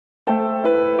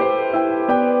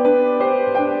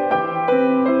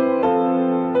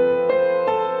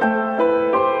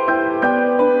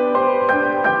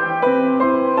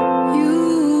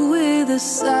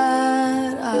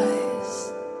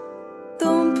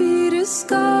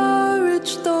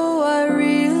discouraged, though I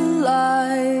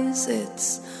realize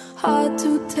it's hard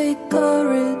to take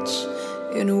courage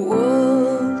in a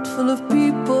world full of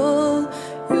people.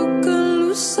 You can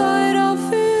lose sight of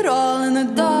it all, and the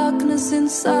darkness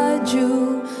inside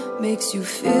you makes you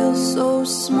feel so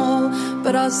small.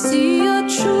 But I see your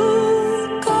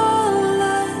true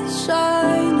colors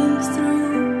shining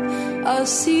through. I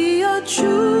see your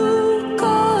true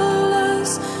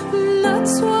colors, and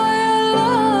that's why I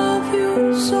love you.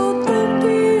 So don't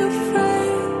be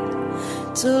afraid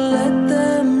to let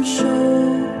them show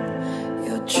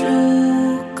your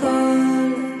true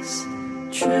colors.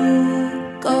 True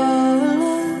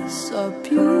colors are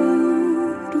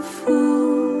beautiful.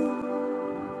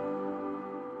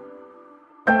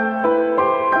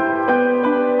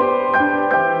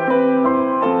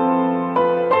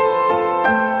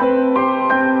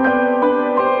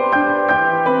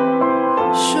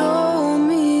 Show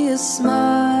me a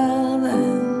smile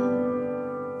then.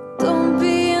 Don't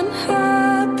be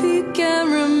unhappy. Can't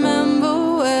remember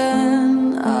when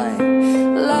I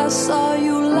last saw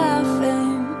you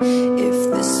laughing. If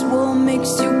this world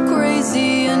makes you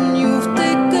crazy and you've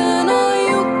taken all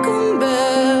you can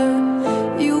bear,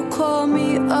 you call me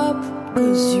up,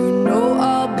 'cause you know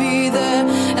I'll be there.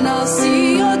 And I'll see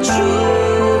your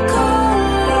true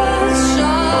colors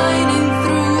shining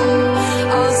through.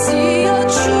 I'll see your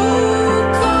true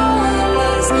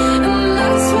colors, and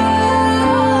that's why I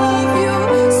love you.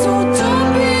 So don't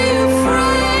be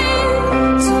afraid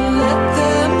to let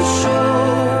them show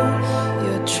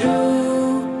your true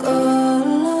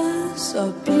colors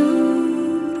are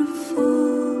beautiful.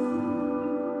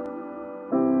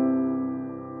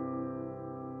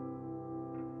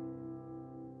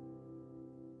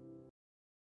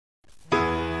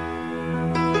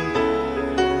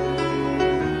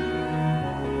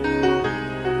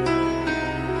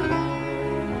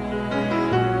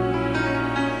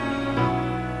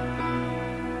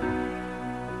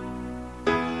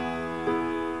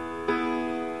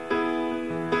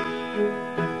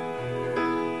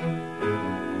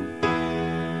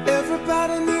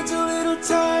 Everybody needs a little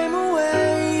time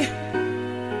away,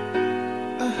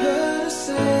 I heard her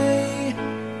say,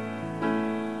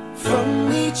 from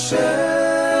each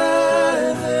other.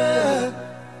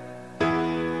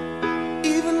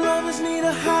 Even lovers need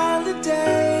a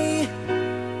holiday,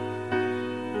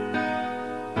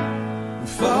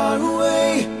 far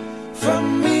away from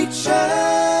each other.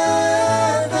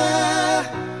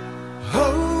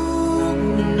 Oh,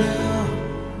 now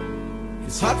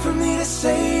it's hard for me to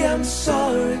say I'm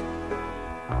sorry.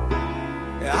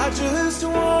 I just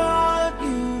want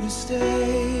you to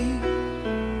stay.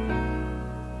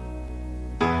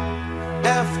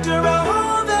 After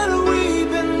all that we've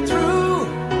been through,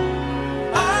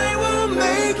 I will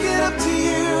make it up to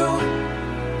you.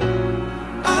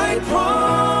 I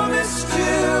promised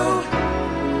you.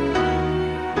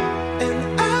 And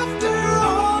after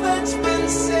all that's been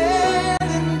said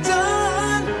and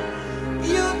done,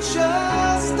 you're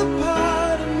just the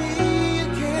part of me you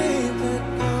can't let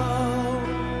go.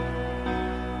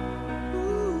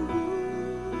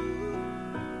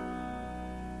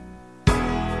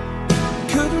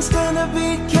 Couldn't stand to be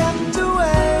kept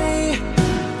away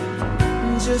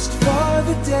just for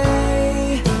the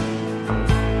day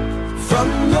from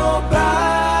your body.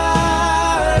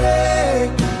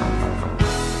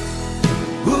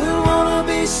 Wouldn't wanna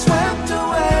be swept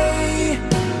away,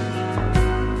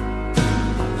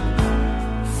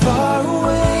 far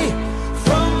away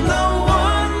from the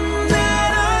one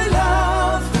that I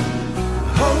love.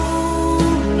 Oh,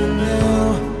 now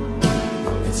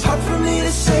it's hard for me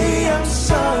to say I'm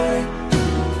sorry.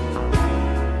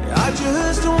 I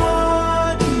just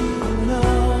want you to know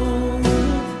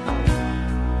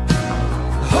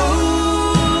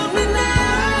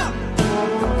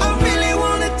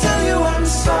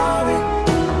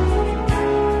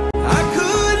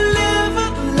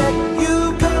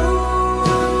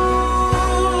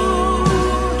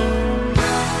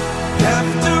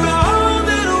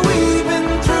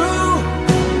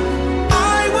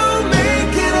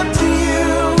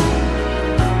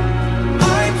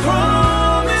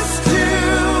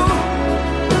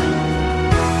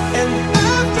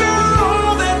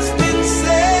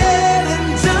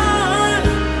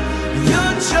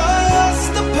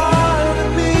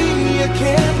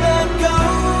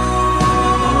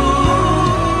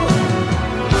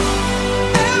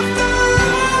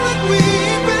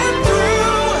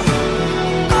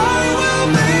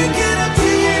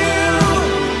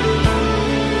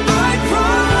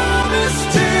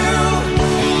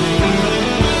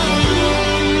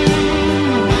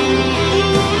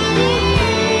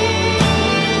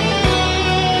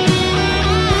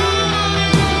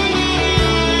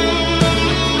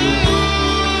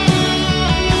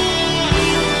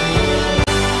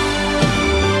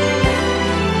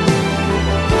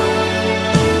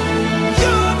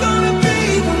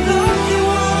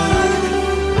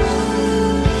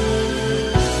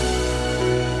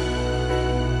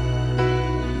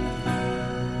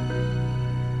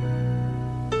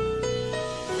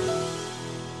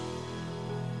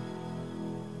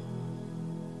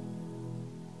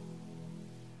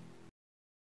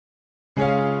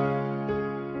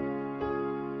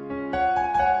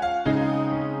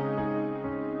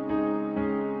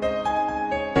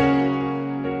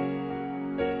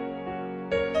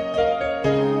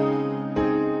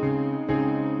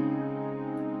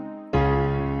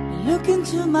Look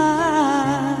into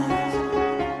my eyes,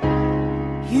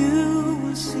 you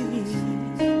will see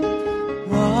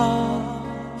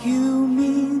what you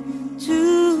mean to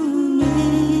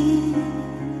me.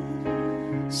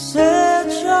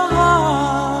 Search your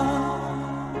heart,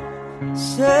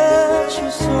 search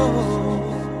your soul,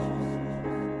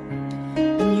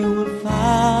 and you will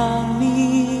find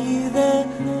me there.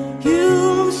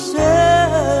 You'll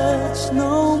search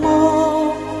no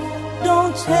more.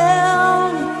 Don't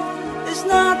tell me it's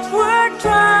not worth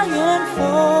trying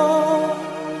for.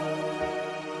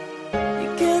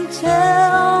 You can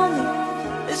tell me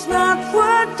it's not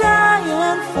worth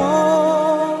dying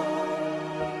for.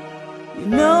 You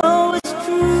know it's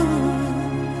true.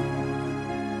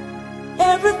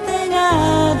 Everything I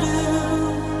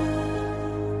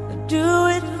do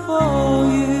it for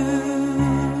you.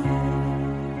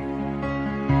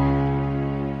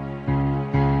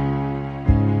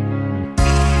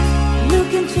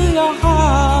 Look into your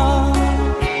heart,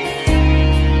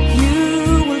 you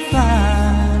will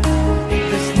find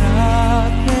there's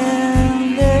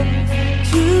nothing there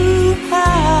to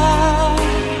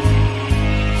hide.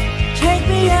 Take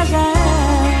me as I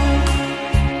am,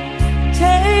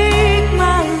 take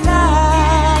my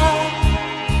life,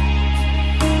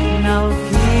 and I'll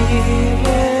give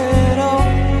it all.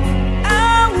 I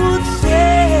would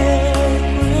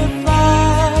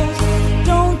sacrifice.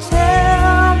 Don't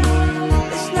tell me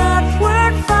it's not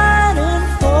worth fighting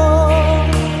for.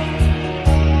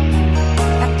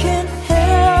 I can't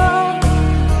help,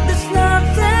 there's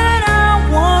nothing I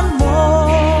want more.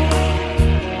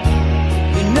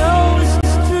 You know it's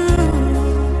true.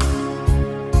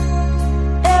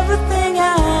 Everything I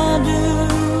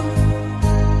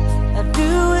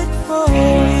do it for you.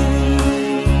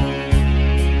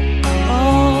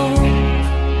 Oh,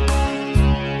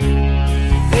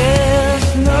 there's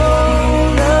no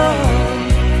love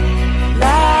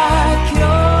like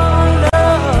your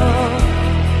love,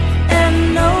 and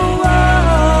no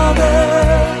other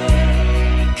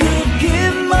could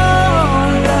give more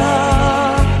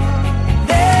love.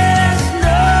 There's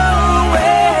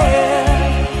nowhere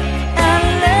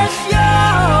unless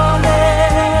you're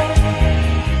there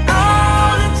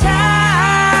all the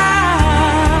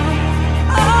time,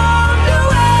 all the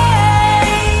way.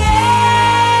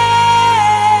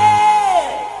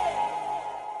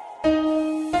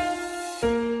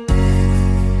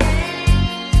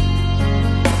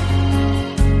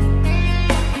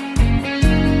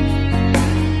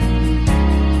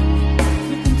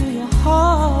 Look into your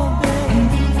heart,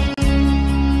 baby.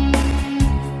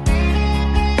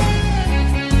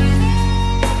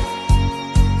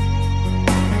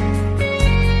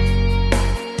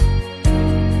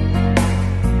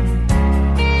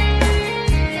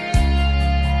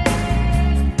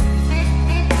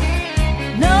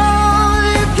 No,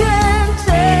 you can't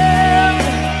tell me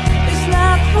it's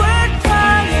not worth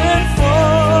trying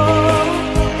for.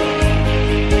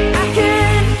 I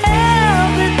can't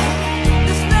help it,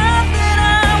 there's nothing I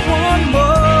want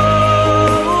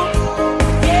more.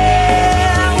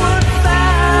 Yeah, I would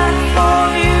fight for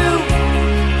you,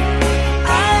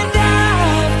 I'd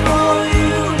die for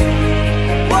you,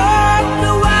 walk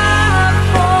the wild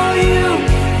for you.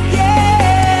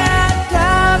 Yeah, I'd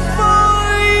die for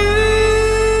you.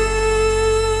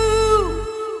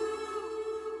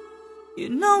 You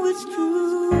know it's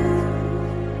true.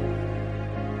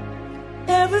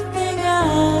 Everything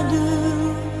I do,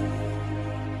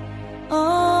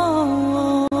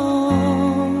 oh,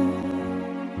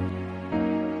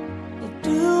 I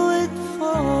do it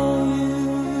for you.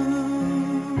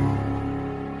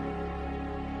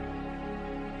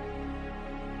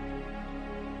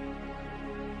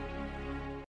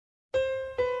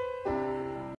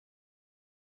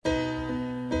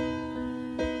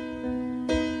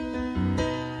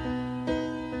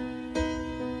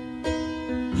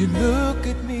 You look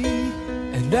at me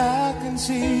and I can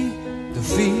see the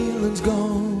feeling's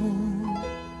gone.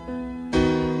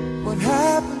 What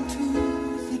happened to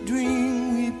the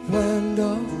dream we planned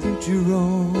our future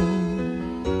on?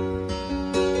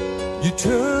 You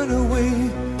turn away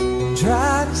and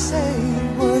try to say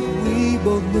what we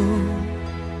both know,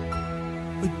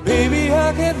 but baby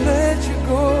I can't let you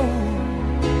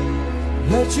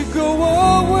go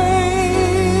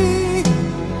away.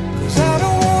 'Cause I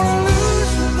don't wanna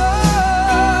lose your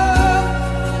love.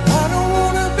 I don't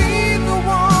wanna be the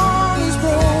one who's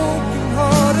broken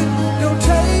hearted. Don't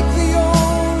take the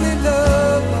only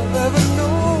love I've ever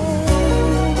known.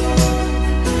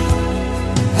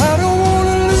 I don't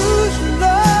wanna lose your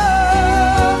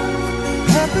love.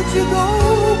 How could you go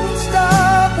and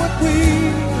stop what we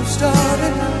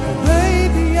started?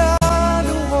 Baby, I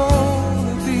don't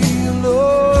wanna be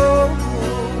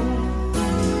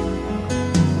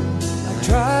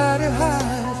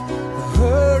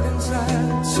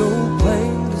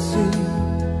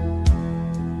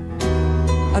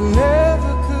I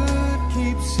never could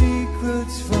keep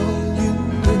secrets from you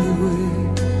anyway.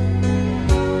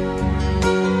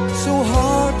 So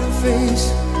hard to face,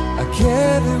 I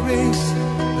can't erase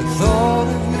the thought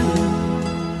of you.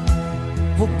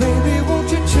 Oh baby, won't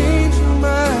you change your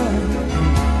mind?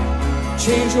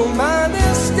 Change your mind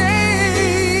and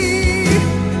stay.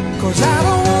 'Cause I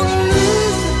don't wanna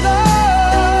lose the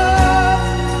love.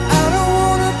 I don't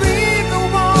wanna be the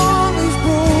one who's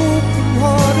broken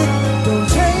hearted. Don't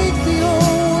take the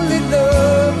only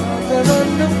love I've ever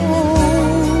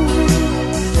known.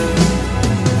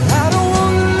 I don't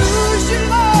wanna lose your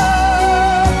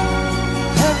love.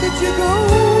 How could you go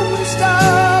and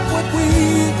stop what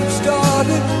we've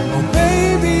started? Oh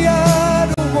baby, I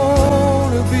don't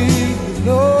wanna be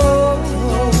alone.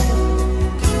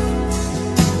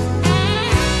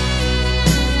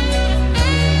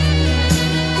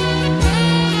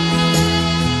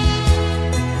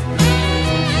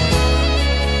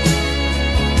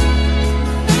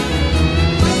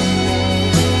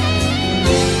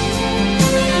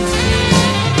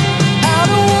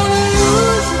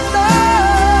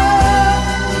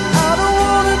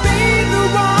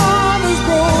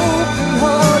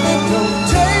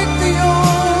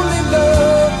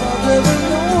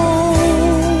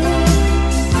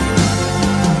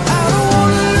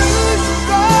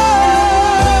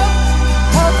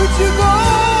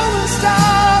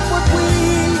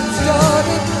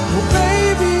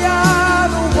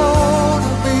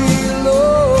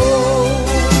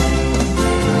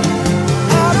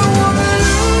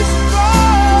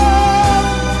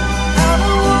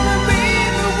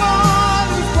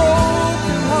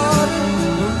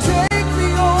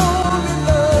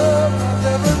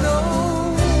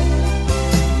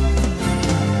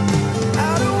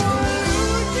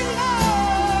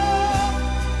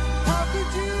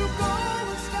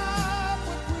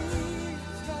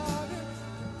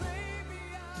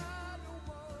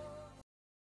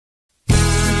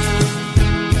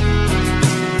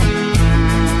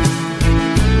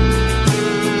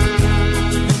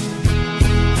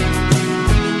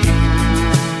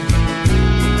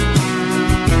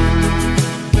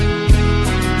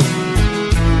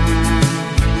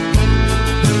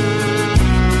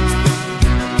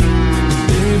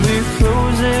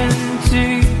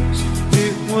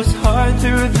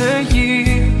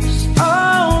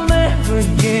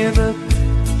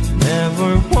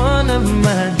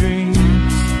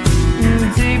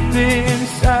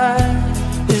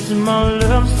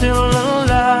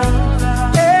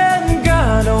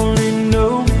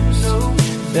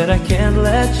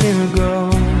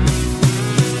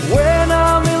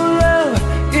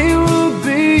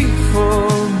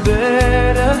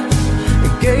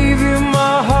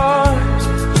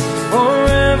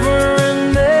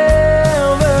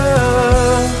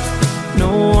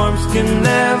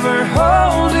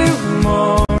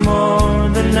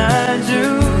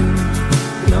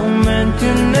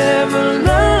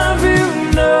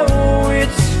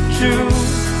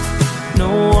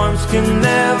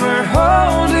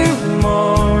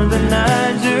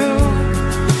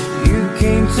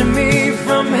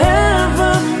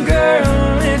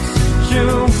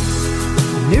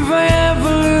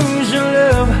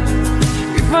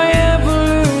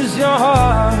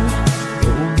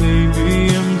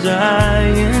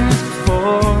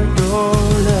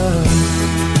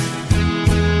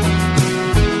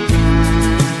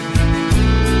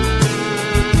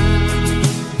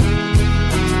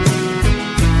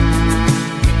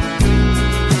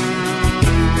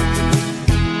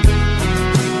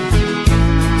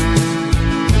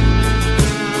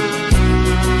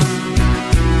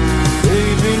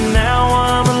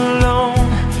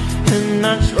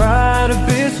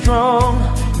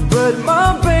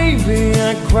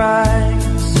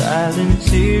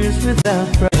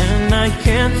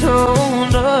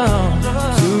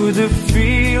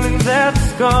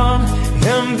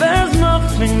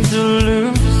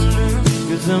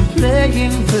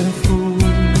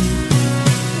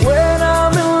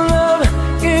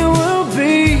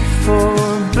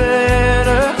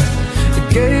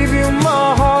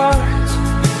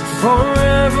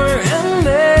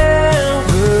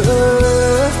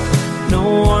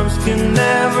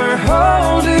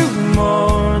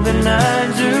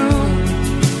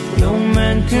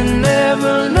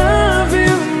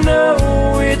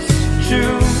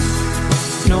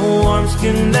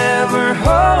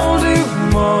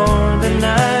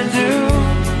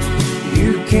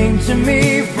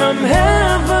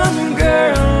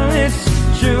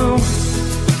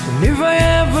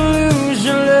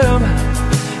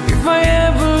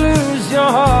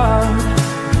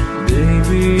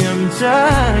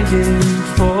 Dying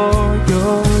for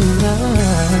your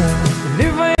love.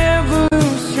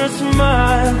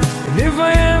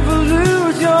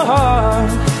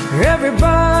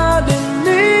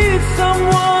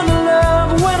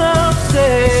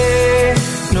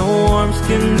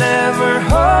 can never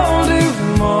hold you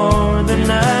more than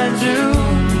I do.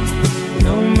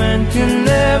 No man can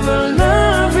ever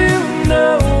love you, no,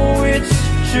 it's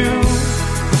true.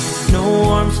 No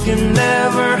arms can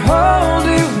never hold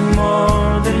you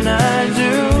more than I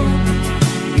do.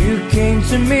 You came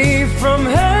to me from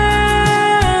heaven,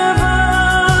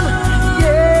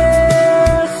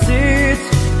 yes, it's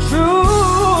true.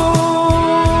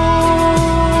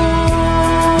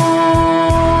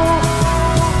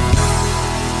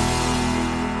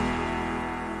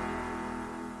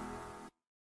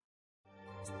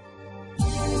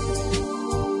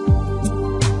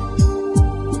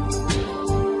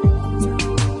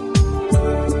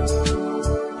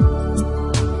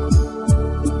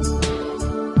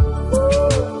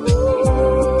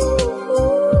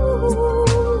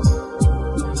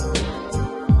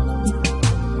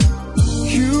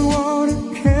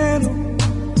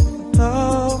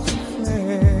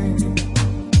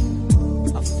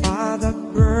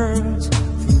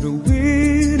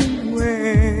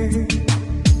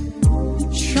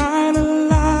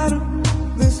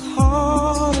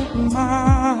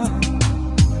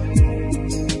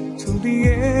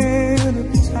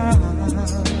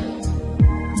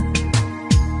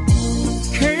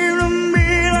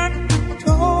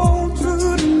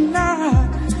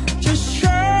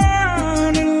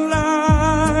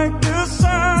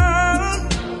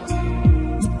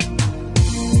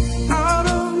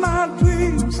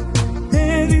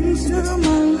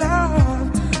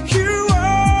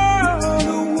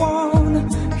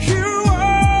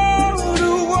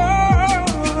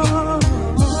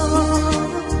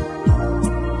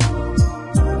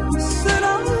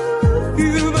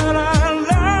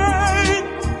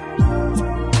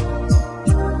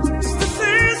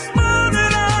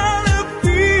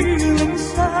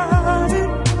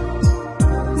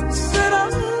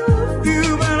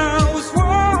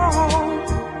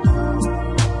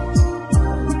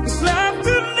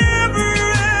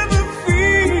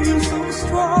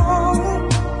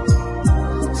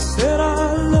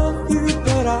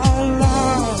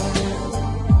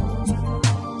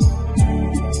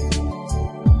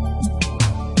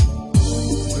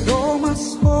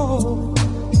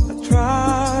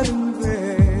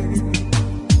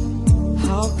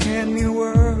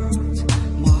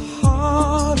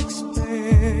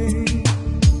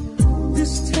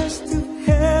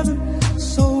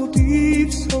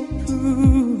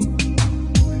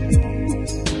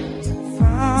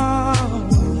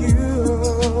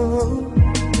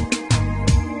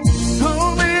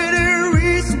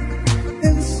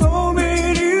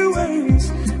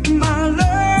 My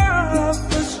love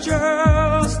has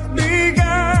just begun.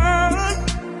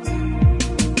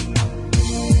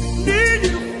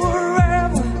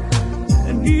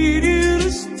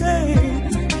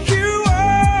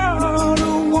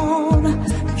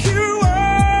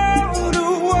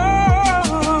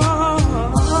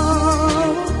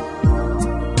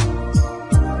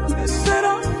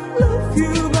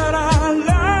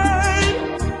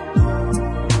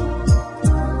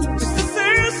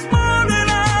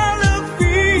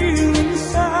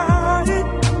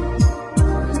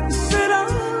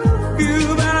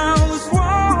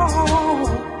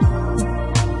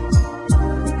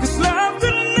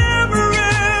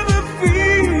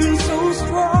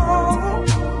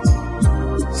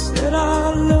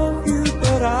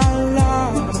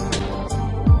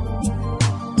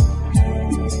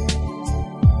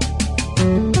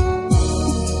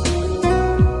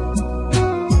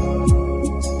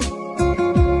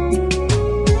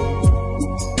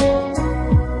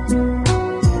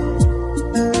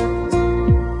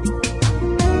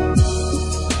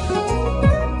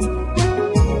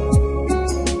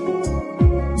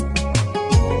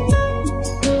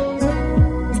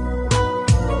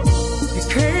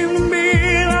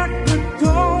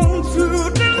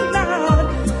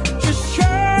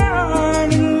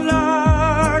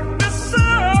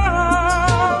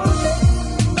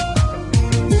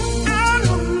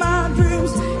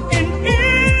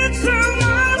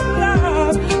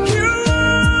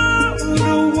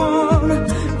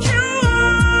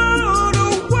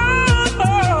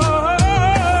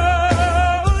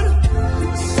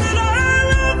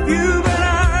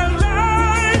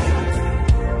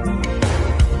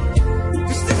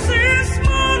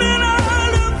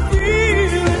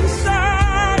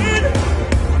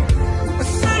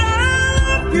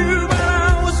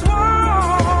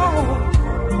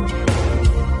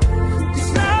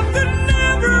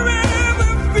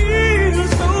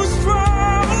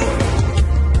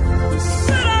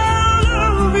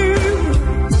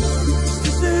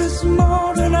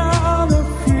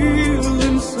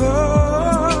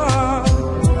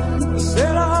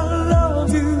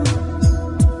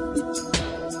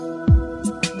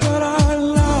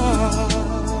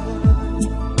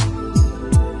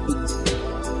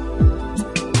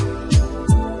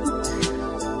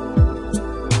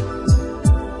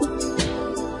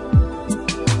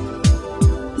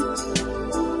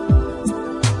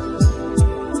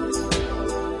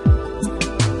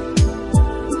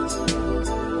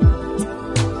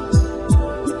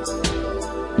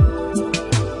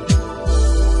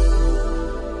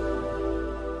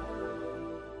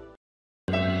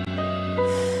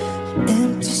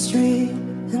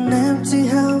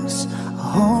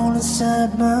 hole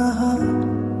inside my heart.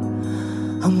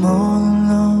 I'm all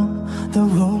alone, the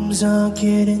rooms are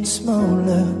getting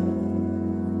smaller.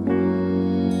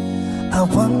 I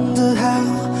wonder how,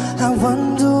 I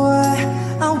wonder why,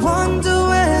 I wonder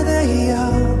where they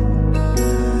are.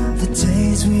 The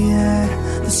days we had,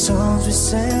 the songs we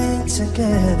sang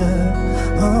together.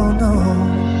 Oh no.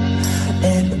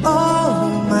 And oh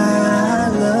my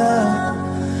love,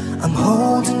 I'm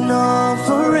holding on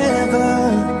forever,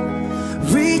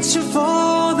 reaching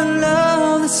for the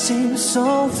love that seems so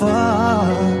far.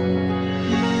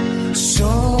 So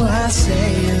I say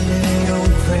a little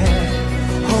prayer,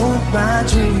 hope my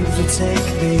dreams will take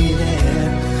me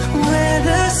there, where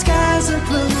the skies are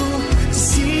blue, to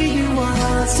see you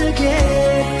once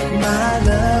again. My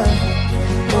love,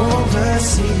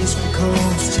 overseas from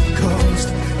coast to coast,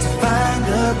 to find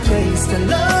the place I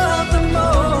love the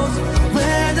most,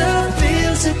 where the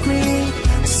fields are green,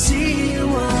 to see you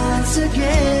once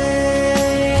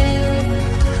again.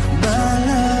 My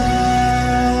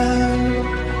love,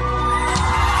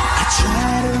 I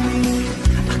try to read,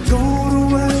 I go to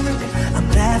work, I'm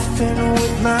laughing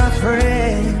with my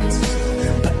friends,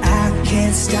 but I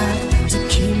can't stop to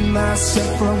keep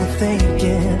myself from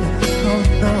thinking. Oh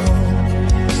no.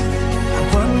 I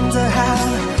wonder how,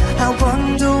 I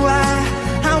wonder why,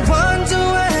 I wonder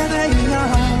where they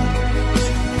are.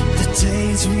 The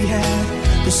days we had,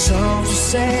 the songs we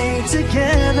sang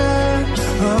together.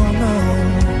 Oh no.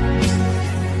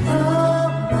 Oh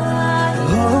my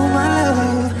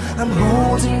love, I'm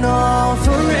holding on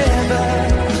forever,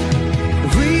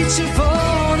 reaching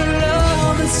for the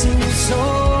love that seems so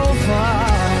far.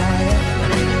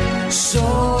 So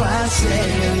I say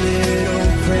a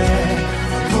little prayer,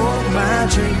 hope my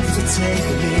dreams will take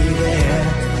me there,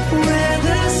 where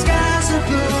the skies are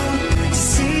blue, to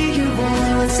see you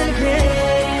once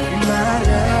again. My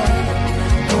love,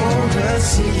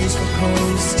 overseas from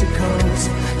coast to coast,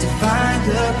 to find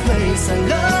the place I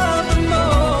love the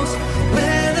most,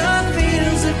 where the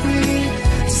fields are green,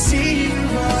 to see you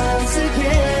once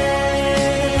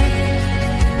again,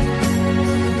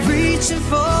 reaching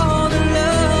for the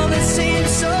love that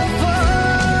seems so far.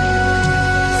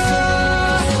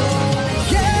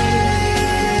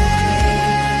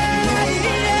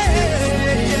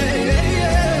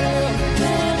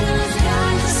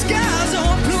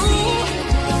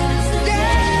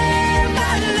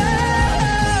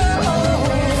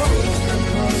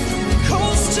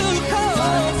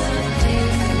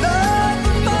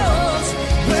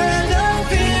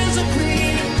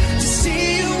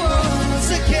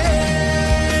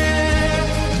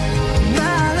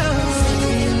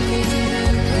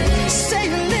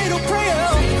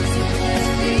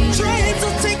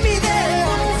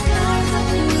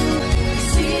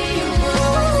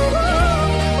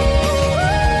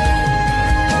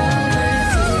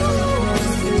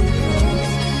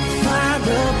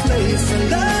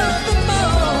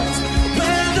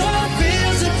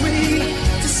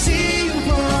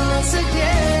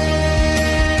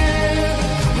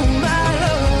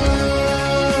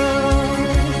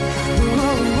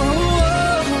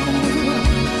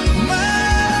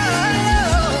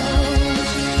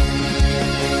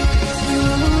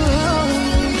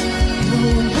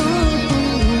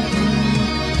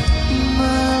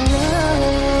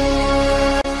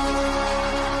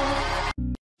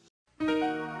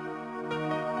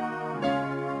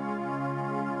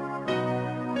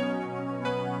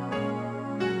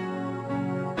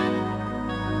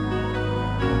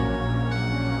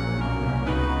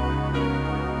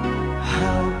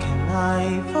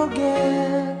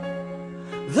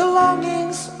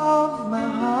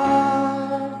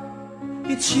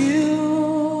 It's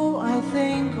you I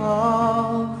think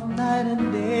of night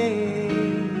and day.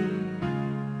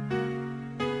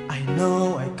 I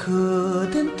know I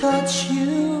couldn't touch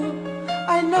you,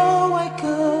 I know I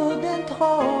couldn't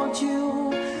hold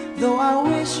you, though I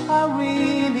wish I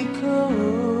really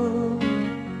could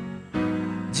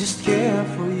just care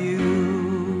for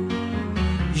you.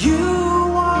 You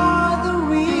are the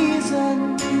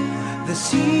reason, the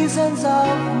seasons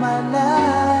of my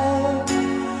life.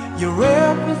 You're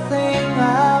everything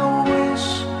I wish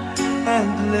and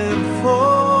live for.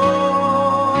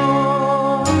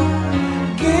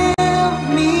 Give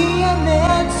me an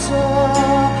answer,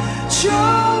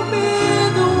 show me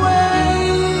the way.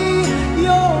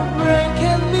 You're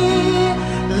breaking me,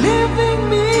 leaving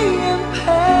me in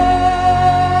pain.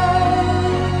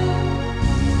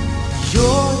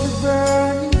 You're the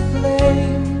burning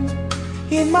flame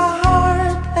in my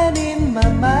heart and in my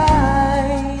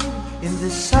mind. In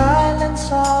the silence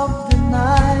of the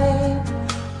night,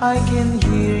 I can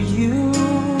hear you.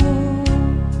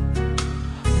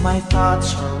 My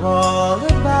thoughts are all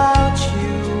about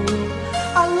you,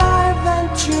 alive and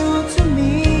true to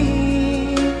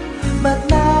me. But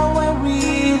now I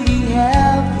really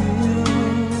have you,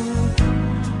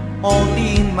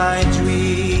 only in my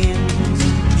dreams.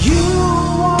 You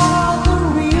are the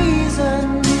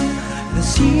reason, the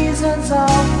seasons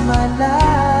of my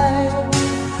life.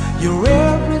 You're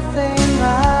everything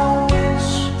I wish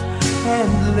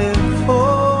and live for.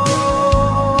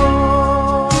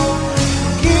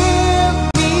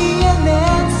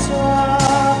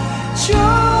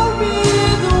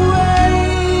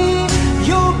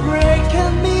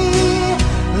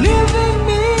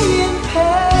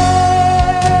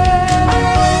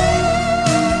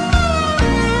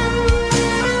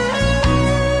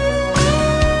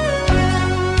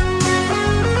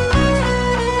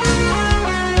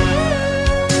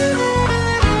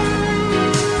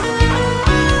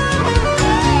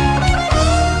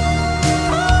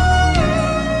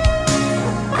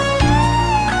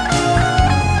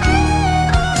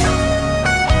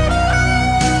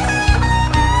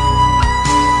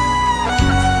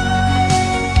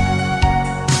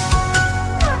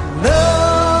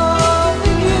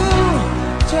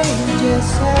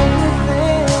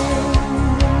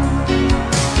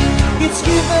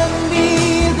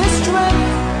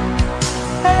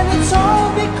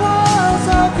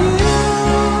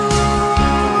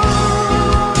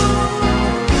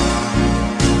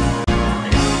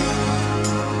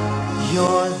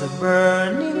 You're the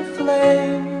burning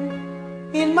flame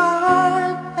in my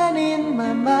heart and in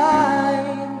my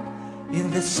mind.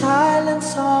 In the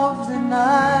silence of the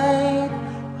night,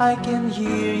 I can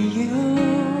hear you.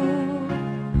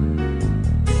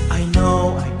 I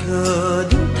know I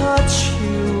couldn't touch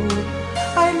you,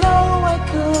 I know I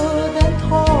couldn't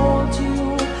hold you,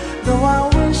 though I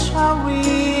wish I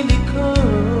really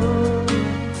could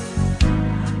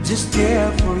just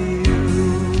care for you.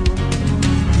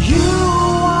 You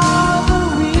are the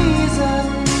reason,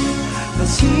 the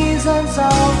seasons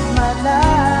of my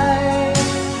life.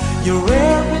 You're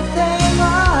everything I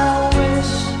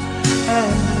wish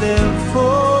and live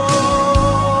for.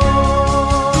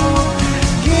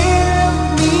 Give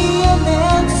me an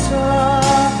answer,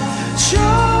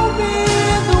 show me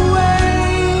the way.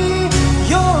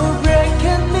 You're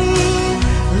breaking me,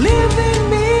 leaving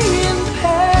me in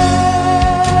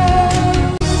pain.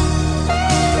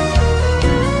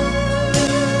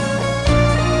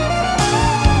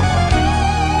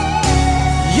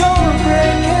 You're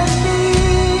breaking me,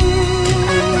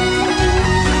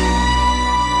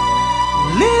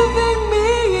 leaving me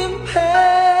in pain.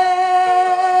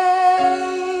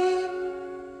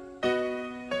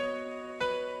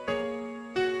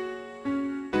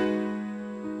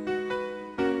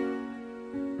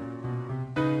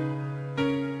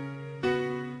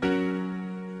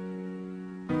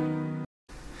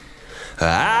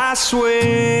 I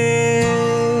swear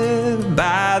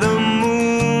by the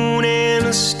moon and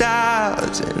the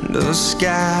stars and the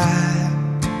sky,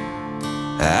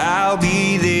 I'll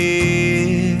be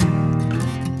there.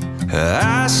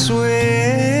 I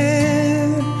swear,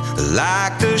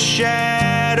 like the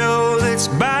shadow that's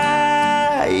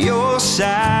by your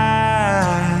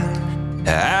side,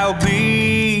 I'll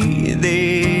be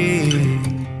there.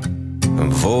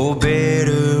 For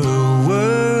better or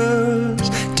worse,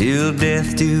 till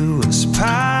death do us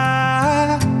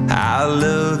part, I'll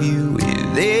love you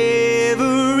with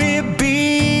every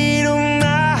beat of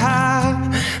my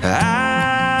heart.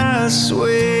 I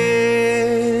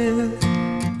swear,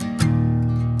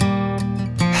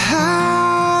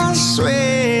 I swear.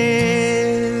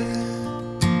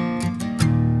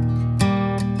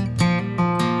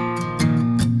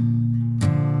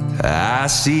 I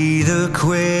see the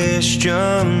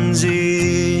questions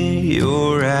in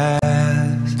your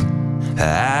eyes,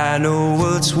 I know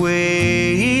what's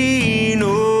weighing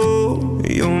on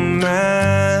your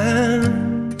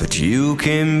mind, but you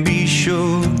can be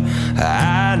sure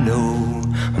I know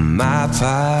my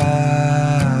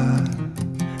part,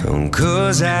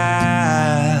 'cause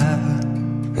I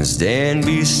stand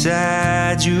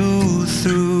beside you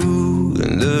through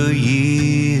the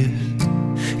years.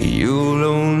 You'll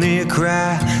only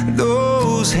cry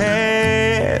those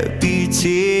happy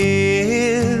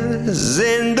tears,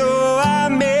 and though I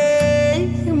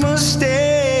make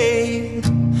mistakes,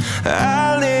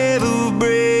 I'll never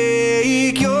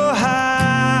break your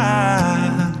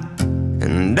heart.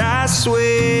 And I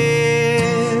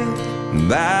swear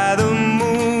by the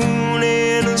moon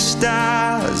and the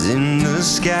stars in the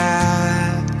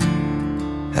sky,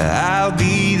 I'll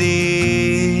be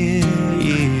there,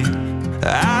 yeah.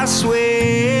 I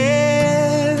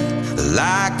swear,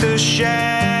 like the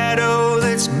shadow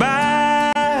that's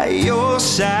by your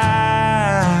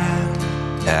side.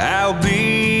 I'll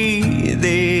be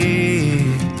there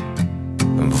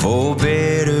for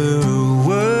better or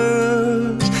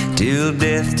worse, till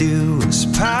death do us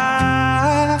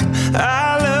part.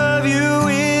 I love you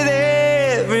with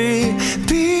every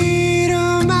beat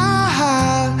of my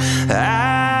heart.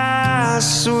 I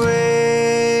swear,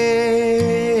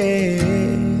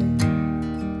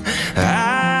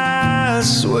 I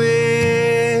swear.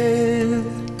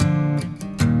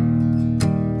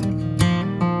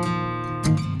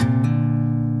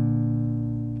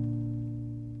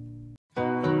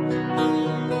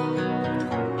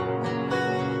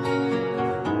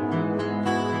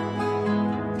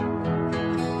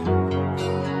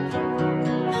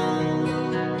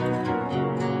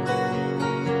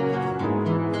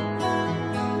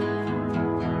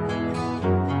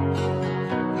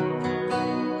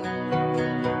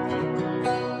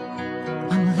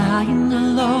 Lying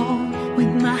alone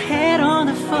with my head on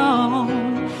the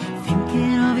phone,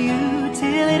 thinking of you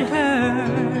till it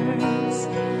hurts.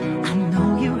 I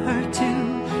know you hurt too,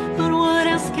 but what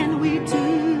else can we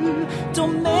do?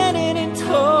 Tormented and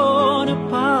torn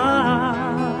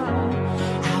apart.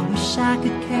 I wish I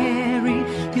could carry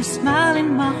your smile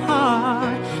in my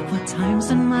heart, for times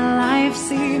in my life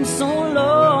seem so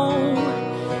low.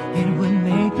 It would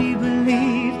make me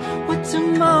believe what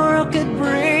tomorrow could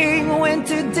bring, when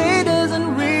today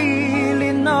doesn't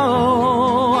really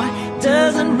know,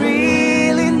 doesn't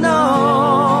really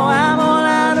know. I'm all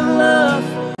out of love,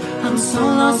 I'm so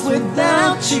lost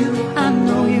without you. I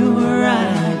know you were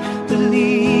right,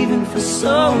 believing for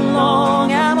so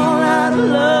long. I'm all out of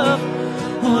love,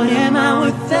 what am I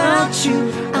without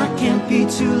you? I can't be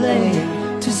too late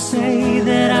to say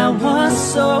that I was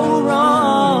so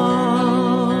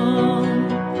wrong.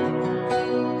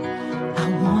 I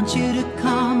want you to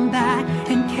come back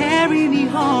and carry me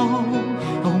home,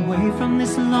 away from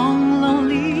this long,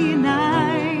 lonely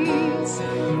nights.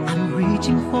 I'm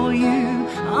reaching for you,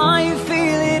 are you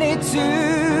feeling it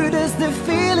too? Does the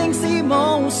feeling seem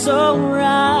oh so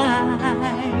right?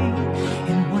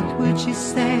 And what would you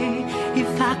say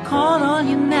if I called on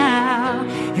you now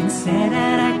and said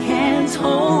that I can't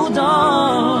hold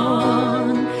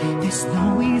on? There's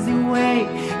no easy way,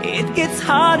 it gets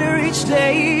harder each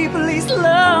day. Please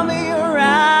love me or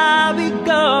I'll be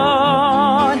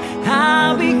gone,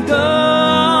 I'll be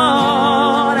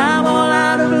gone. I'm all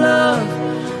out of love,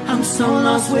 I'm so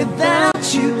lost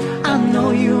without you. I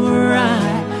know you were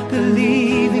right,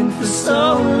 believing for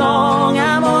so long.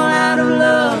 I'm all out of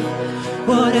love,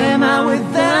 what am I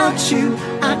without you?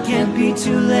 I can't be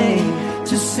too late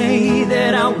to say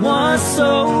that I was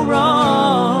so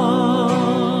wrong.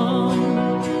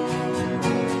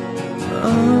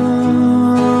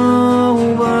 Oh,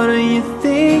 what are you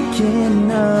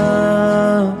thinking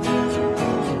of?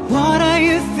 What are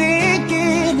you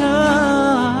thinking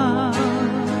of?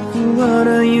 What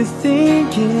are you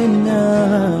thinking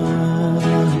of?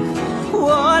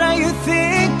 What are you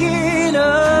thinking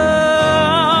of?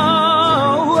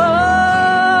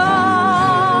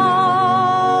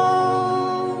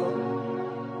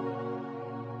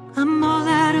 I'm all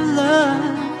out of love,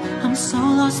 I'm so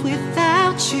lost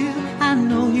without you. I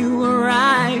know you were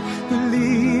right,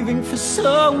 believing for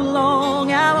so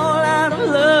long. I'm all out of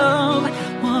love,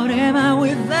 what am I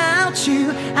without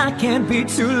you? I can't be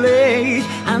too late,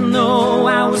 I know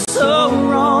I was so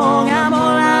wrong. I'm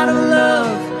all out of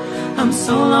love, I'm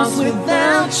so lost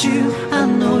without you. I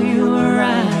know you were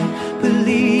right,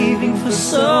 believing for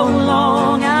so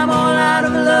long. I'm all out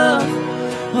of love,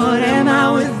 what am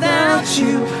I without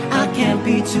you? I can't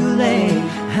be too late,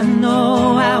 I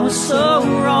know I was so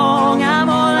wrong. I'm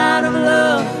all out of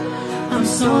love, I'm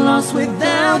so lost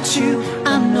without you.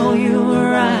 I know you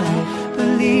were right,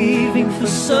 believing for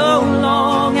so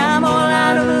long. I'm all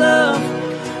out of love,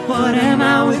 what am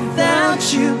I without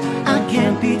you? I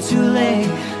can't be too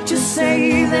late to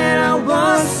say that I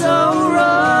was so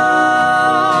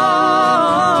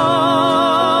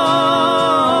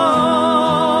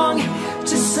wrong,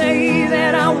 to say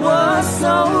that I was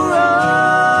so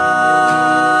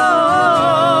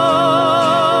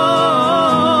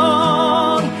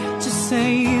wrong, to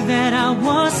say that I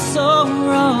was so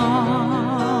wrong,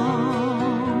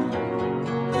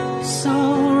 so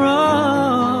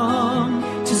wrong,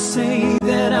 to say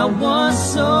that I was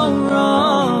so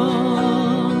wrong.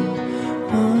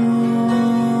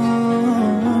 Oh.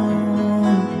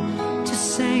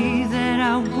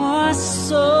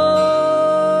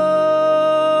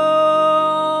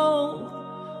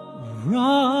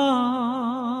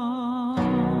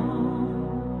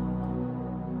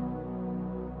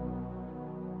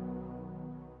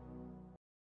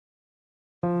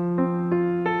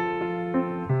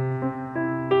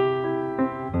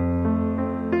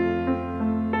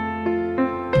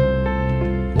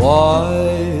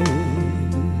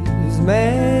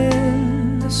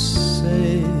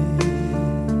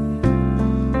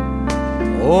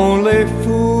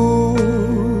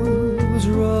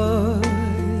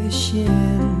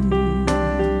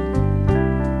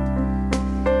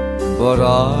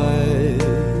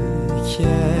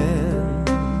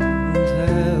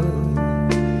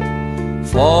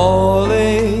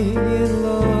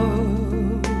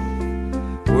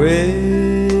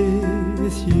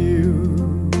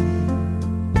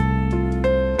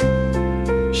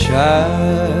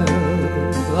 Shall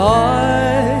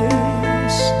I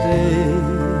stay?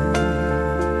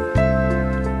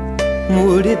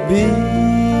 Would it be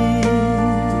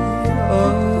a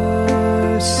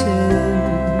sin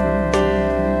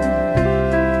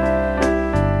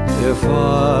if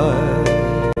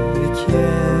I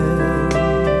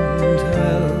can't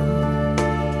help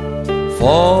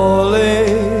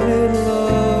falling in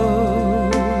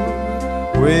love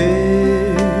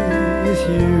with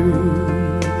you?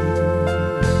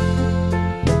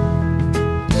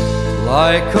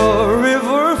 Like a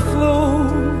river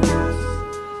flows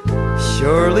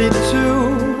surely to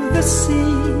the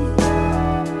sea,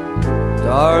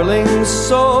 darling,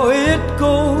 so it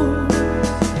goes.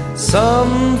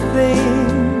 Some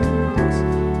things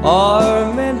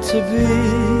are meant to be.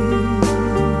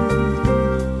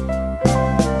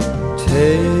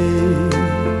 Take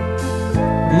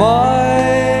my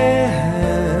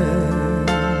hand,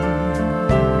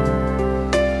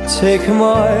 take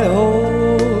my whole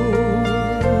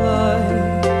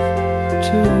life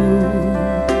too.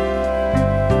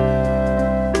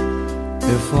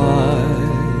 If I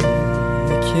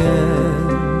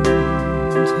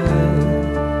can't help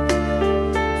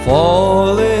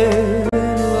falling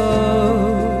in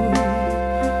love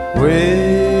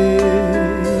with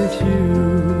you.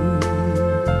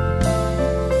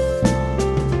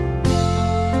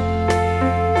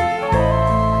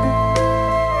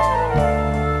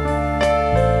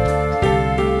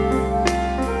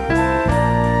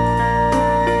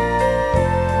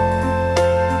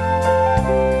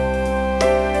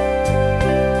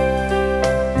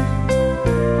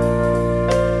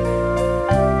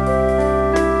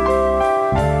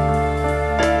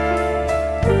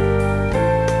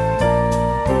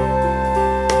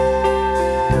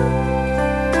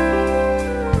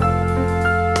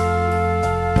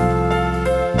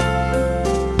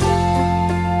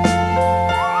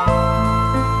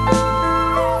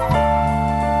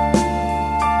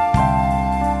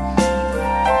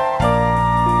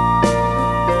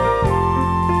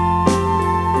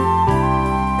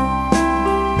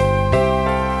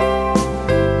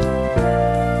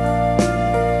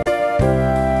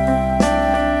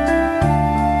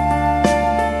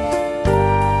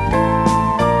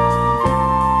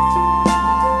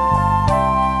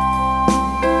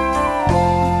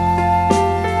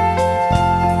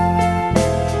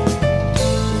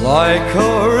 Like a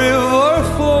river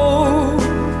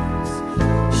flows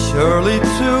surely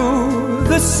to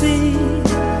the sea,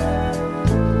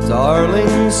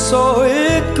 darling, so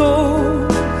it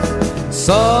goes.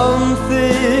 Some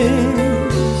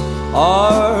things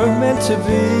are meant to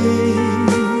be.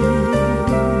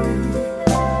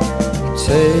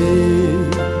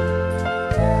 Take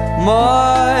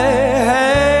my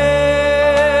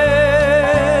hand,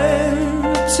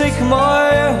 take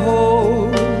my whole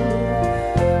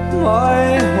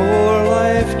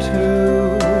life too.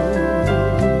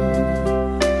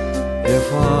 If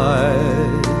I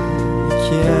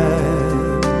can't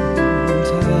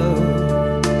help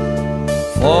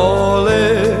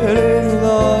falling in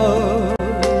love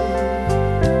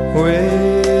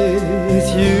with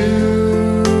you,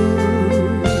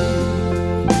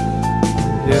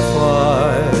 if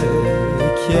I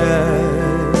can't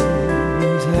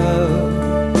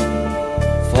help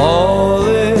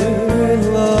falling in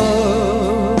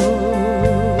love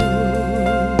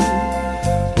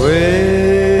with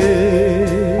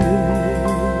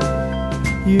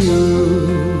you.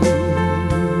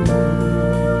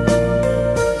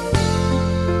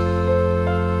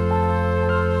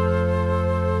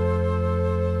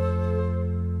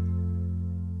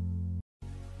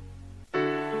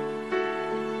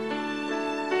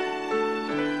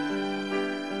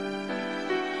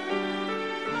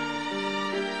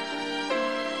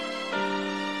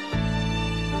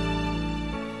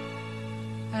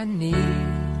 I need,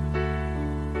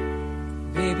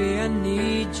 baby, I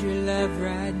need your love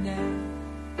right now.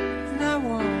 And I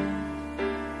want,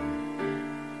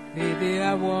 baby,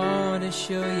 I want to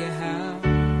show you how.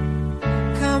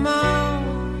 Come on,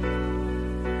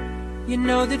 you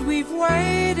know that we've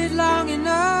waited long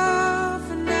enough,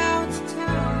 and now it's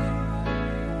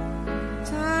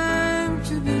time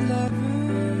to be lovers.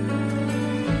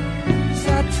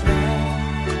 I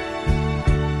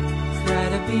try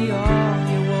to be all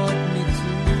you want me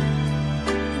to,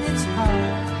 and it's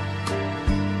hard,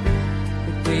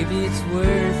 but baby, it's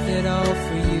worth it all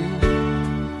for you.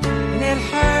 And it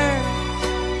hurts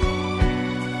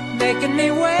making me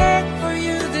wait for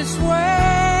you this way.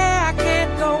 I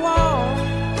can't go on,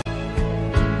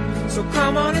 so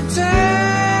come on and take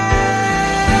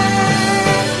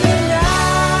me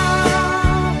now,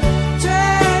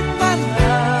 take my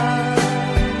love.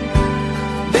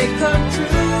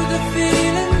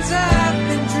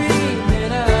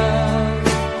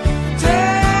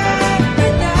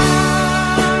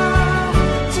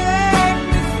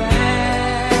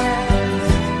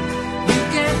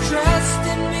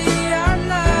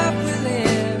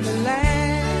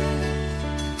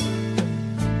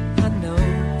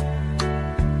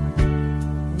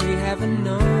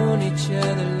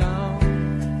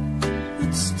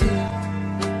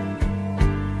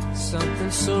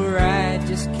 something so right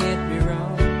just can't be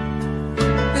wrong.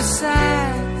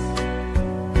 Besides,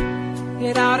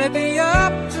 it ought to be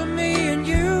up to me and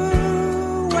you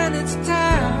when it's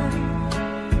time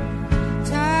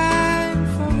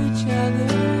for each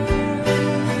other.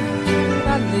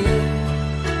 I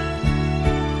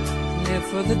live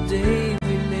for the day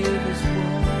we made as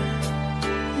one.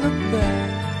 Look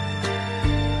back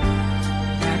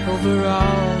over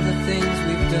all the things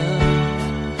we've done.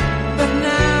 But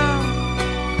now,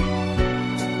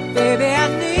 baby, I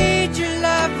need your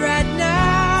love right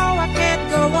now. I can't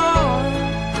go on.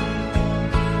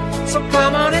 So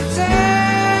come on and take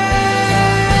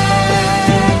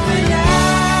me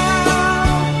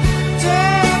now.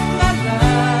 Take my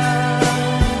love.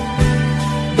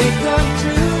 Become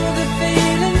true the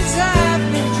feelings I've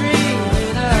been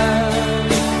dreaming of.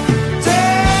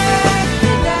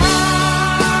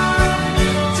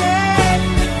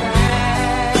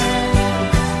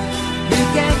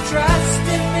 Trust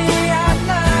in me, our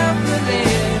love will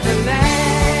live and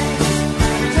last.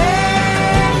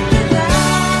 Take me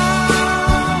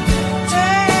now,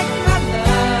 take my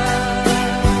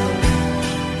love.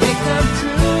 Become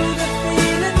true the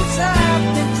feelings I've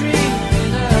been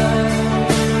dreaming of.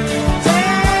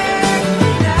 Take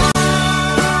me now,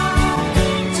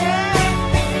 take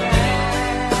me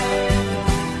back.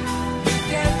 You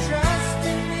can trust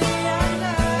in me, our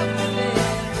love will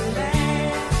live and last.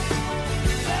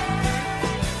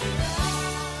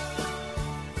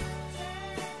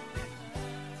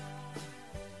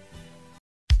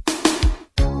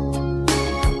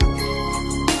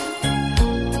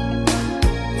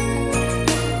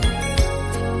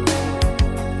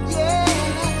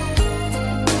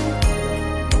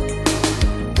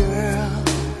 Girl,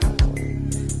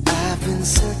 I've been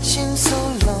searching so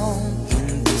long in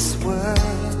this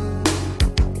world,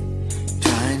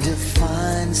 trying to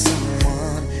find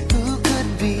someone who could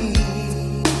be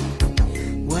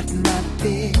what my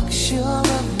picture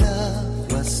of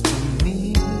love was to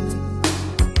me.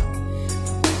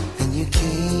 Then you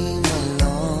came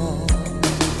along.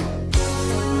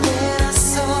 When I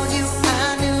saw you, I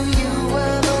knew you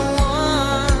were the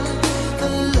one, the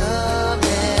love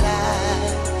that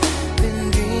I've been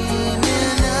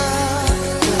dreaming of.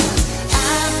 'Cause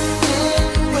I've been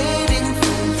waiting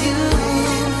for you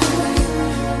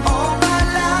all my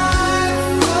life,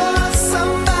 for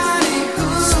somebody who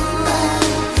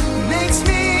makes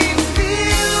me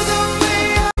feel the way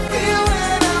I feel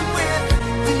when I'm with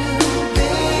you,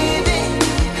 baby.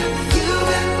 You've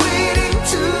been waiting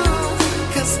too,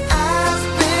 'cause I've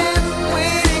been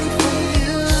waiting for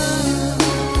you.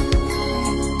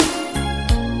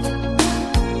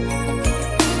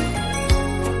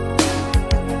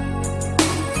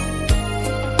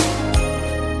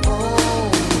 Oh,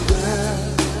 girl,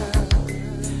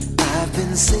 I've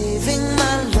been saving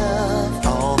my love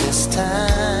all this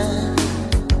time,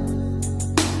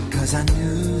 'cause I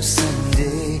knew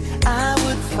someday I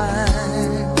would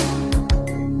find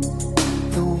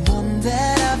the one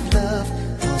that I've loved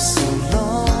for so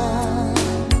long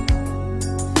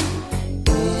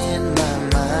in my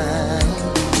mind.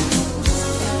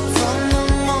 From the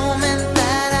moment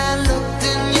that I looked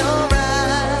in your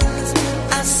eyes,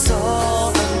 I saw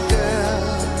a girl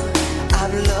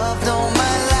I've loved all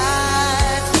my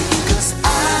life. 'Cause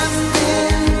I've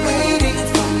been waiting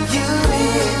for you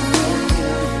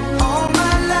all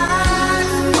my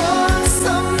life, for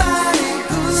somebody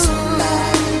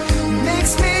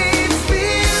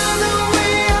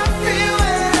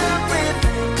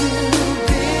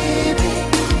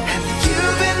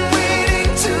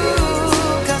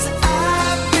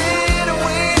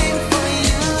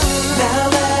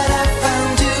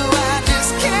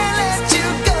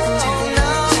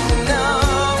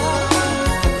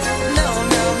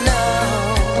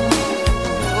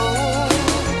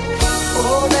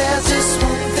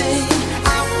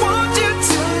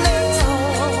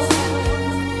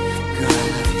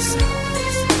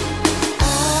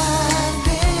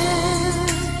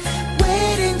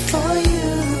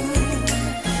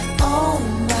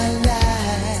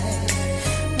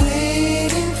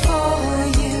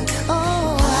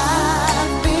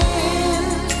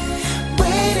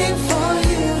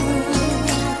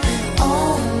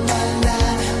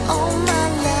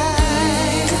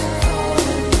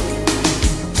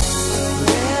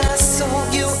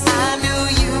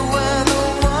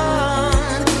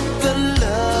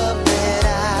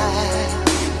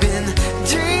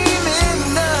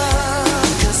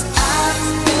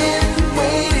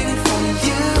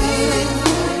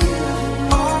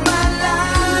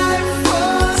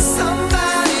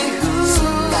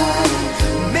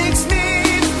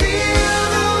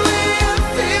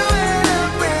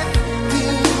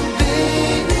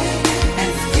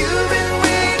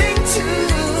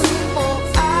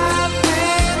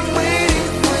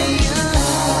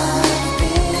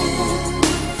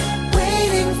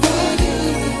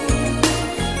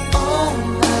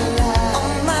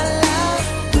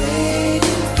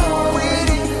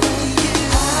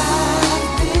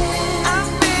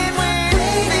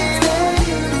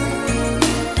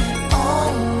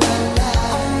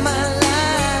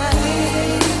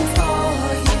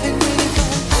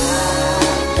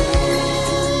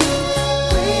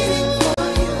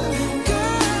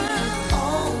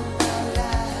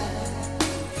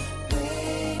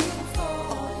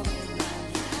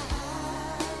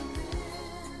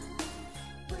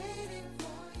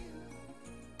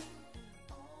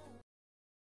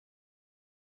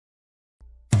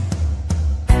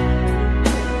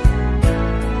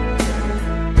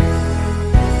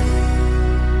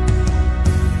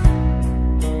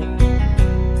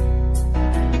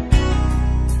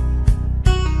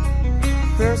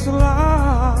There's a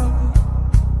love,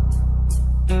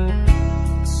 a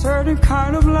certain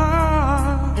kind of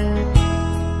love it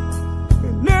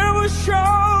never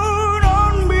showed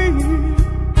on me.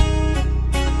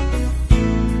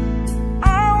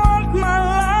 I want my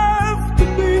life to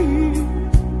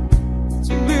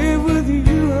live with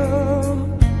you,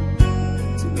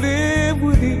 to live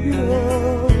with you.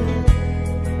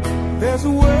 There's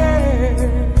a way.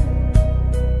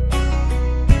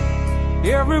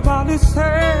 Everybody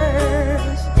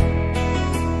says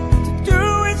to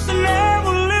do it's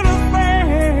never little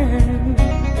thing,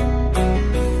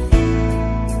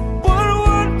 but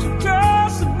what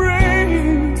does it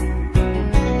bring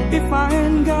if I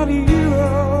ain't got you,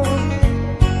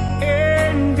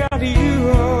 ain't got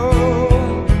you?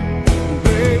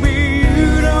 Baby,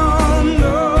 you don't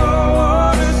know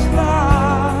what it's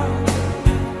like.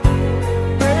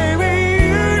 Baby,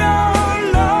 you don't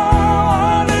know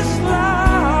what it's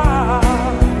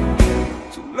like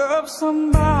to love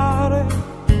somebody,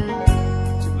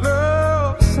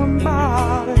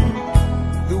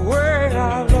 the way I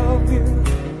love you.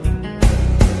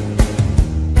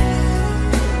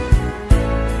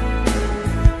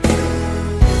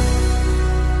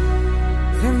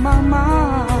 In my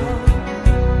mind,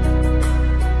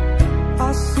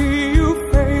 I see your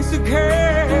face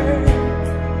again,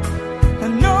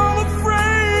 and know the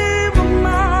frame of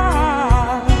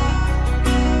mind.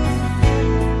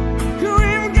 You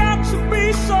ain't got to be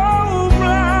so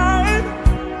blind.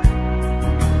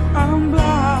 I'm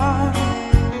blind,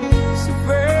 so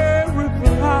very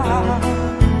blind.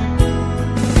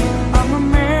 I'm a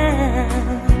man.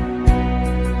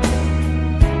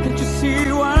 Can't you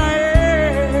see what I am?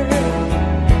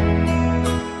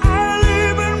 I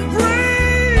live and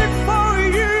breathe for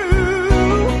you.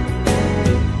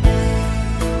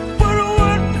 But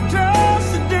what does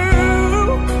it do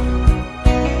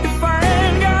if I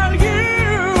ain't got you?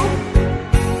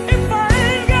 If I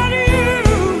ain't got you,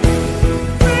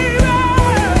 baby,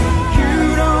 you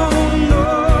don't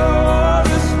know what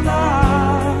it's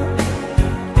like.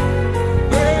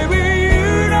 Baby,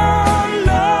 you don't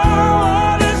know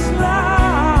what it's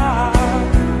like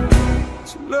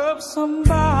to love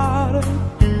somebody,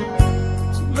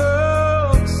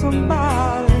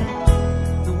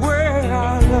 the way I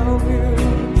love you.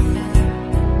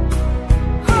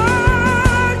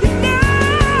 Oh, you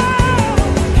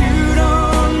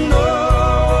don't know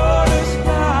what it's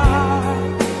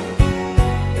like.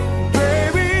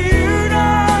 Baby, you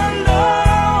don't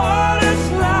know what it's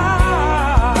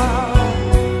like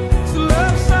to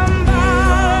love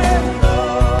somebody,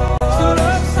 to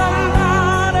love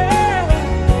somebody,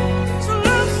 to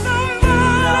love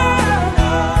somebody.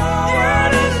 You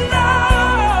don't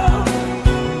know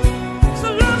to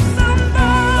love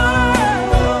somebody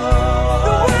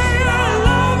the way I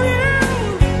love you.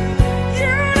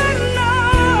 You don't know,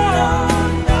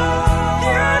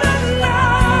 you don't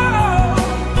know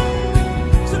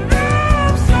to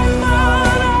love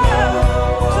somebody,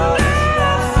 to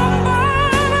love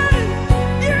somebody.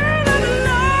 You don't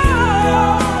know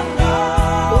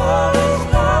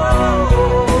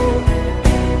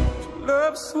to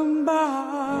love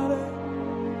somebody,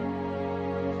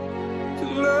 to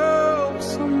love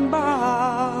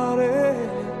somebody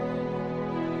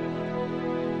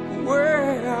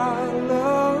where I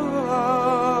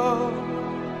love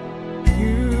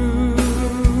you.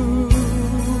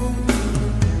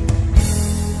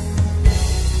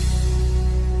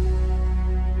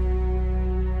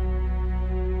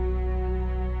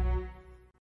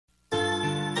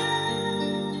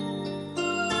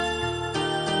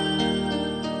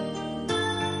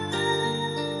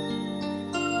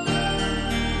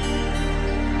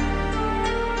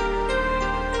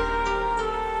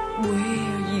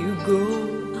 Where you go,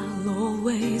 I'll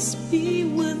always be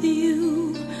with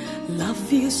you.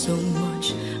 Love you so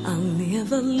much, I'll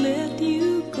never let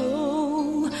you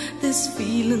go. This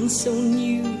feeling so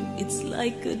new, it's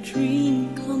like a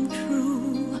dream come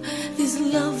true. This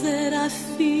love that I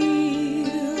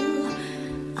feel,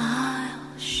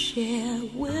 I'll share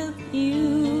with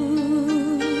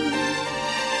you.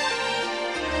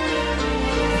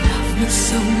 Love me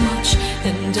so much,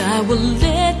 and I will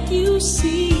let you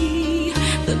see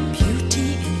the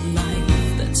beauty in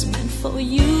life that's meant for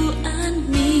you and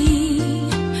me.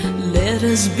 Let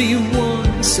us be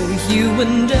one so you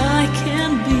and I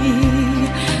can be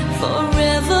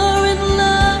forever in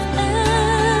love,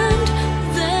 and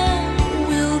then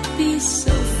we'll be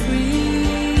so free.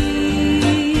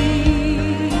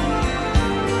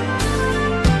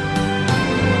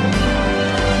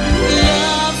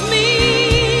 Love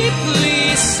me,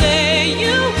 please say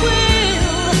you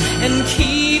will, and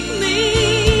keep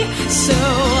me so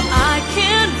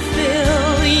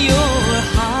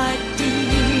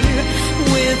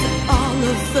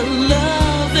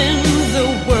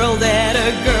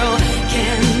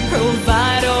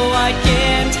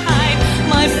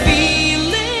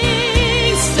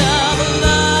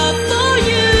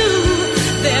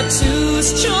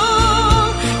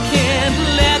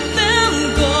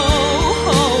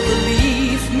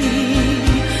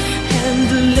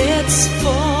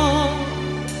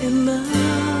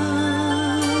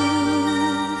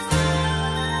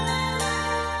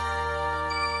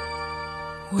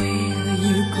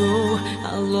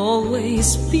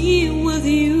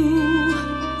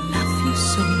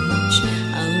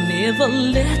never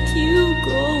let you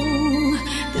go.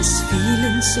 This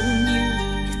feeling so new,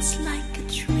 it's like a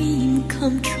dream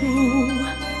come true.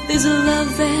 There's a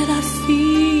love that I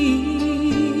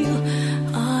feel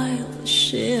I'll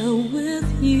share with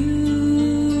you.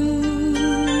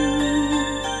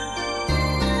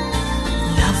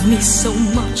 Love me so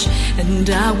much and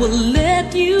I will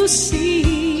let you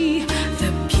see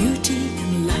the beauty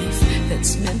in life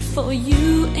that's meant for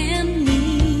you and me.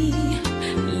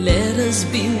 Let us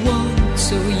be one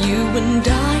so you and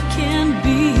I can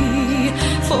be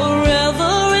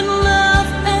forever in love,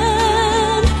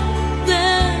 and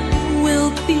then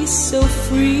we'll be so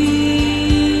free.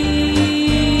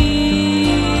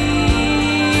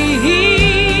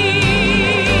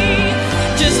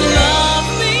 Just love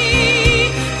me,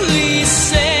 please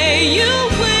say you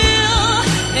will,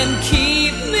 and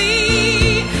keep me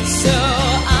so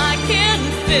I can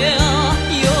fill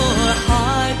your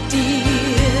heart,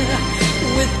 dear,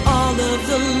 with all of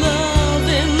the love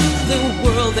in the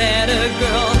world that a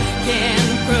girl can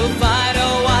provide.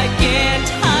 Oh, I can't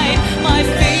hide my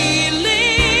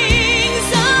feelings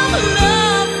of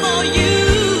love for you.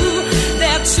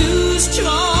 They're too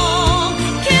strong,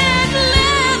 can't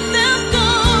let them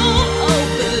go. Oh,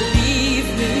 believe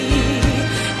me,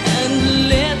 and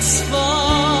let's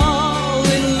fall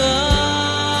in love.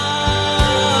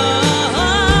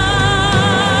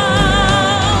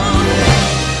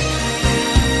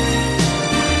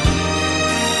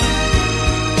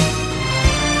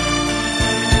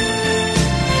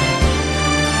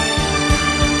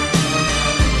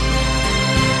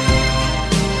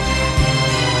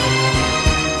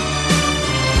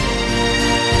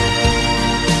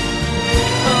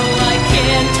 Oh, I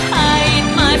can't hide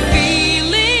my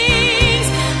feelings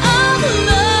of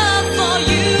love for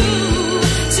you.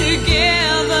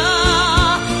 Together,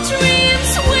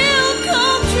 dreams will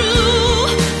come true.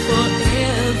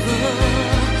 Forever,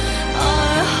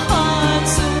 our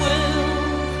hearts will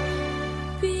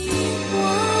be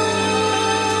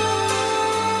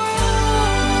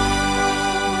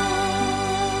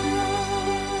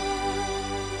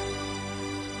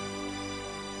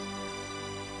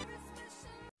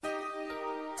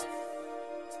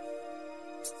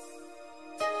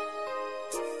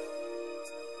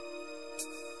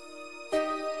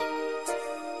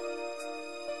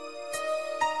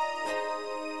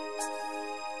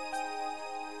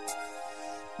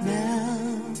Now,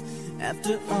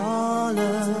 after all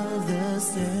of the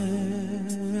searching,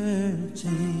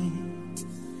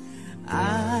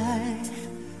 I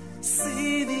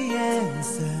see the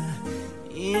answer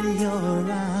in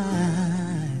your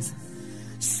eyes.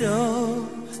 Show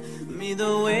me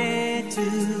the way to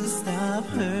stop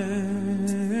hurting.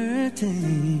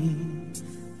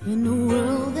 In a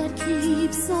world that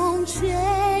keeps on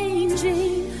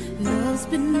changing, love's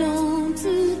been known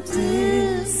to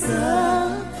disappear.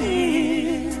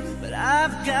 But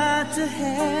I've got to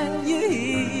have you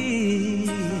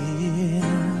here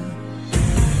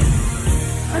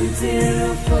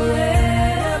until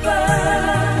forever.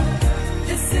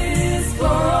 This is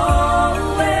for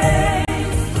always.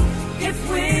 If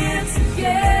we're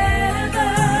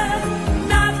together,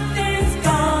 nothing's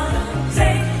gonna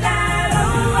take that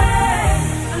away.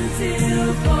 Until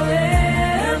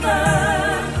forever,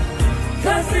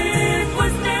 'cause it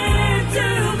was meant to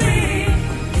be.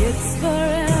 It's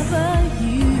forever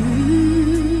you.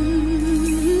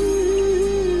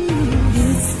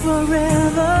 It's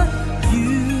forever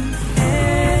you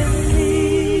and me.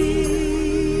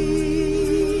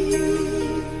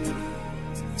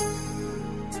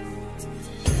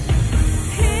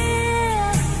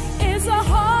 Here is a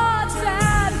heart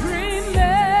that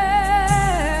remembers.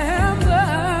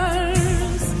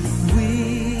 We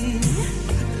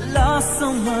lost so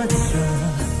much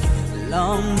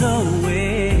along the way.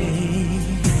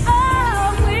 I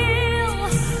will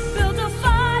build a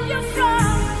fire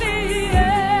from the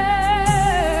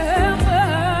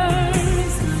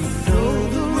embers. Though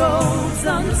the road's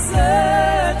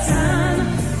Uncertain,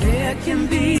 there can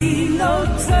be no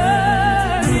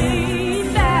turning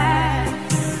back.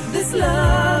 This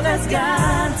love has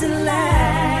got to last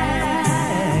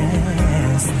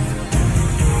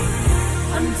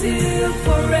until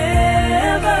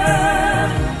forever.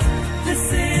 This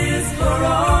is for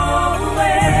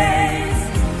always.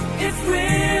 If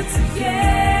we're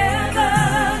together,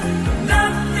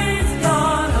 nothing's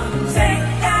gonna take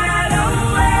that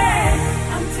away.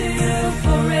 Until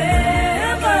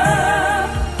forever,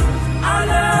 our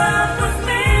love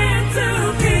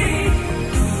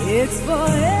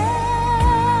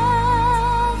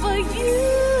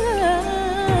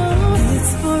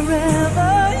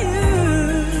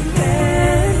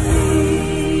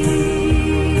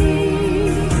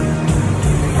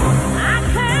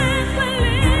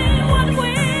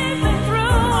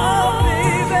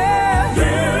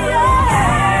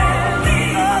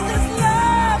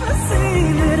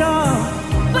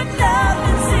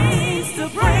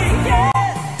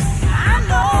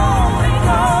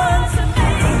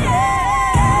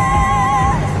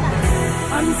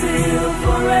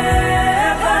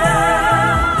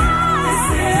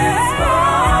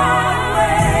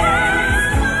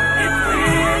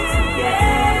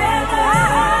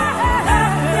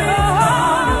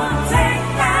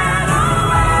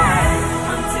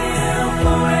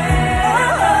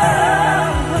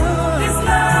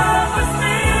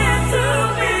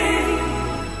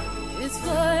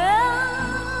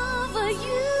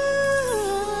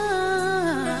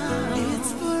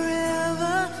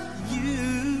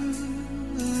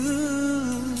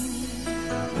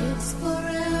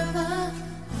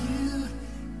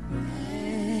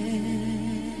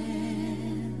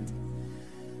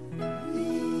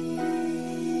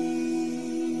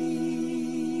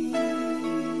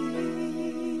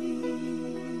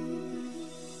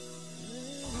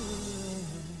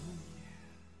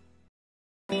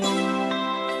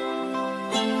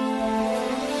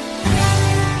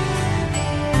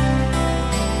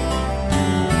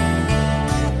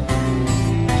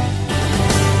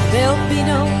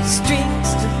strings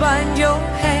to bind your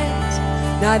hands,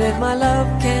 not if my love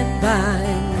can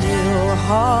bind your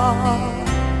heart.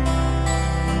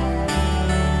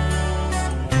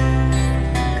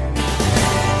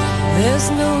 There's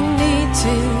no need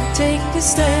to take a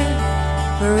stand,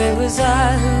 for it was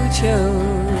I who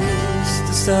chose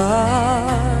to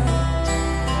start.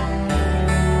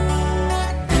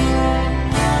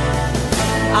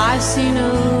 I see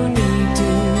no need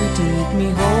to take me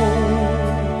home.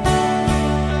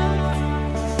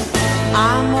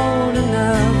 I'm old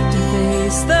enough to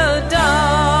face the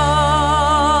dawn.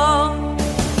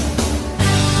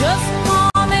 Just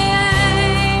call me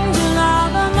angel of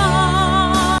the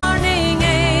morning,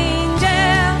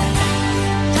 angel.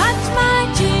 Touch my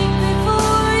cheek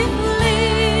before you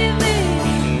leave me,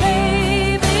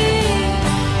 baby.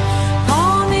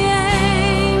 Call me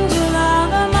angel of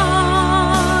the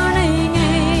morning,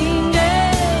 angel.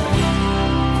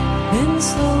 Then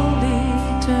slowly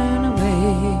turn away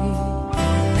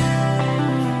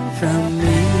from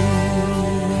me.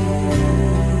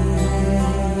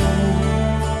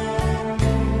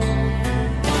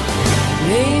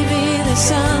 Maybe the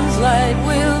sun's light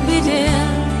will be dim,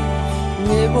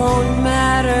 it won't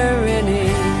matter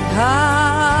anyhow.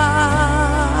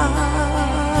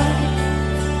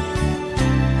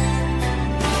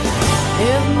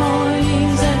 If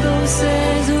morning's echo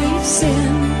says we've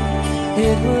sinned,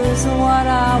 it was what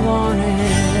I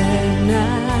wanted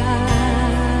now.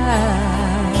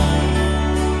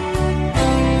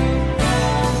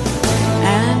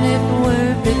 And if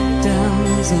we're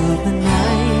victims of the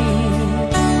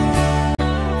night,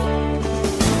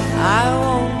 I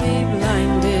won't be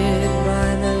blinded by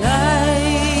the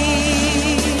light.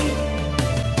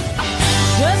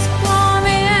 Just call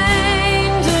me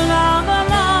angel of the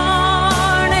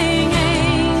morning,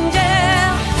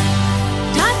 angel.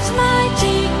 Touch my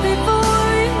cheek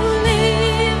before you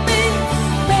leave me,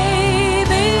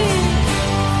 baby.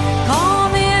 Call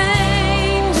me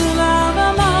angel of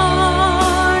the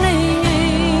morning,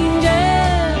 angel.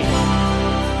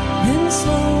 Then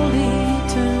slowly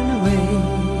turn away.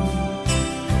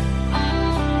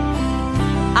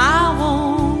 I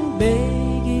won't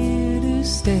beg you to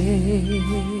stay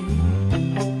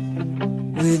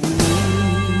with me.